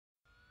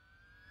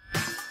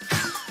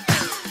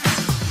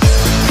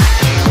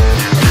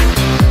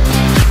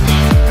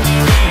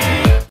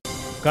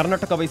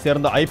கர்நாடகாவை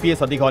சேர்ந்த IPS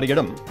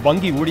அதிகாரியிடம்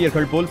வங்கி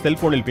ஊழியர்கள் போல்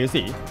செல்போனில்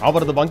பேசி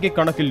அவரது வங்கிக்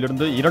கணக்கில்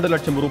இருந்து 2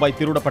 லட்சம் ரூபாய்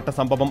திருடப்பட்ட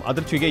சம்பவம்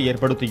அதிர்ச்சியை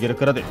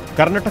ஏற்படுத்தியிருக்கிறது.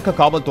 கர்நாடக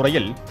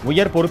காவல்துறையில்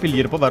உயர் பொறுப்பில்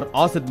இருப்பவர்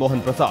ஆசித்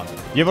மோகன் பிரசாத்.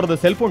 இவரது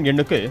செல்போன்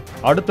எண்ணுக்கு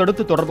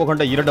அடுத்தடுத்து தொடர்பு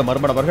கொண்ட 2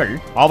 மர்ம நபர்கள்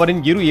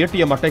அவரின் 2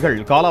 ATM அட்டைகள்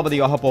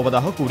காலாவதியாக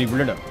போவதாக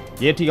கூறியுள்ளனர்.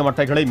 ATM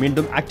அட்டைகளை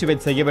மீண்டும்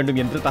ஆக்டிவேட் செய்ய வேண்டும்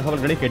என்று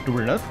தகவல்களை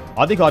கேட்டுள்ளனர்.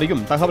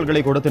 அதிகாரியும்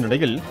தகவல்களை கொடுத்த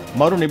நிலையில்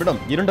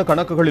மறுநிமிடம் 2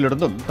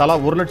 கணக்குகளிலிருந்தும் தலா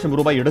 1 லட்சம்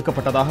ரூபாய்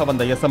எடுக்கப்பட்டதாக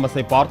வந்த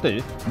SMS-ஐ பார்த்து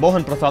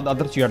மோகன் பிரசாத்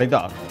அதிர்ச்சி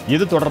அடைந்தார்.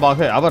 இது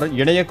தொடர்பாக அவர்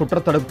இணைய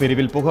குற்றத்தடுப்பு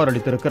பிரிவில் புகார்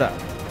அளித்திருக்கிறார்.